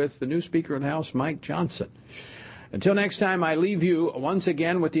interview with the new Speaker of the House, Mike Johnson. Until next time, I leave you once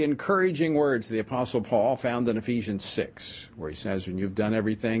again with the encouraging words of the Apostle Paul found in Ephesians 6, where he says, when you've done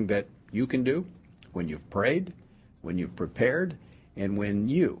everything that you can do, when you've prayed, when you've prepared, and when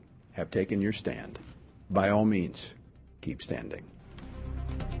you have taken your stand, by all means, keep standing.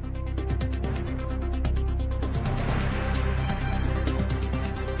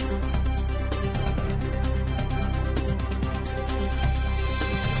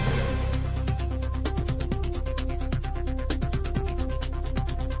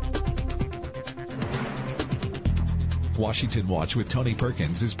 Washington Watch with Tony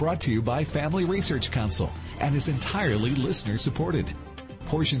Perkins is brought to you by Family Research Council and is entirely listener-supported.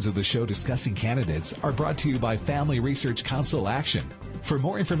 Portions of the show discussing candidates are brought to you by Family Research Council Action. For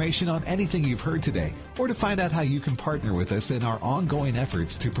more information on anything you've heard today, or to find out how you can partner with us in our ongoing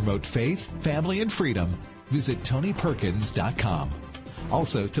efforts to promote faith, family, and freedom, visit TonyPerkins.com.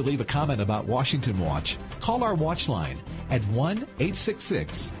 Also, to leave a comment about Washington Watch, call our watch line at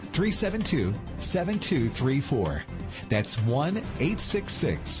 1-866-372-7234. That's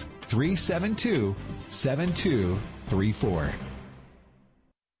 1-866-372-7234.